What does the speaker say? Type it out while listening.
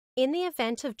In the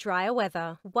event of drier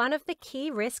weather, one of the key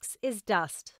risks is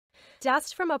dust.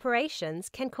 Dust from operations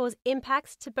can cause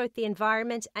impacts to both the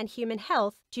environment and human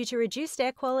health due to reduced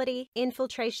air quality,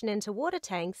 infiltration into water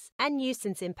tanks, and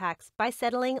nuisance impacts by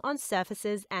settling on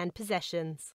surfaces and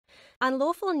possessions.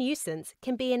 Unlawful nuisance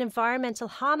can be an environmental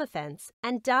harm offence,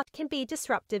 and dust can be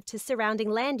disruptive to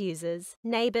surrounding land users,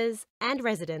 neighbours, and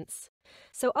residents.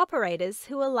 So operators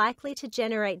who are likely to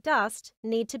generate dust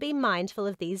need to be mindful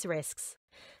of these risks.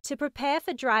 To prepare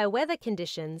for drier weather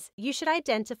conditions, you should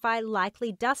identify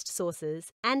likely dust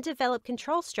sources and develop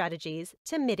control strategies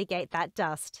to mitigate that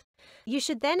dust. You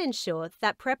should then ensure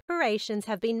that preparations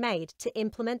have been made to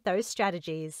implement those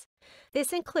strategies.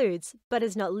 This includes, but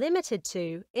is not limited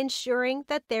to, ensuring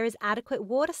that there is adequate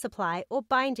water supply or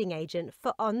binding agent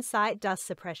for on-site dust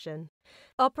suppression.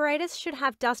 Operators should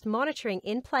have dust monitoring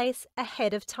in place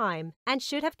ahead of time and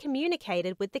should have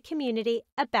communicated with the community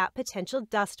about potential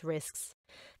dust risks.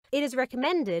 It is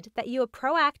recommended that you are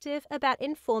proactive about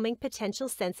informing potential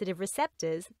sensitive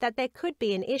receptors that there could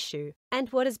be an issue and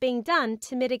what is being done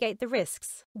to mitigate the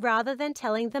risks, rather than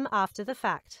telling them after the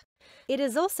fact. It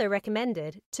is also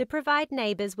recommended to provide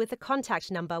neighbours with a contact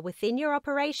number within your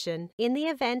operation in the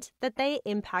event that they are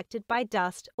impacted by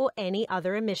dust or any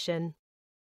other emission.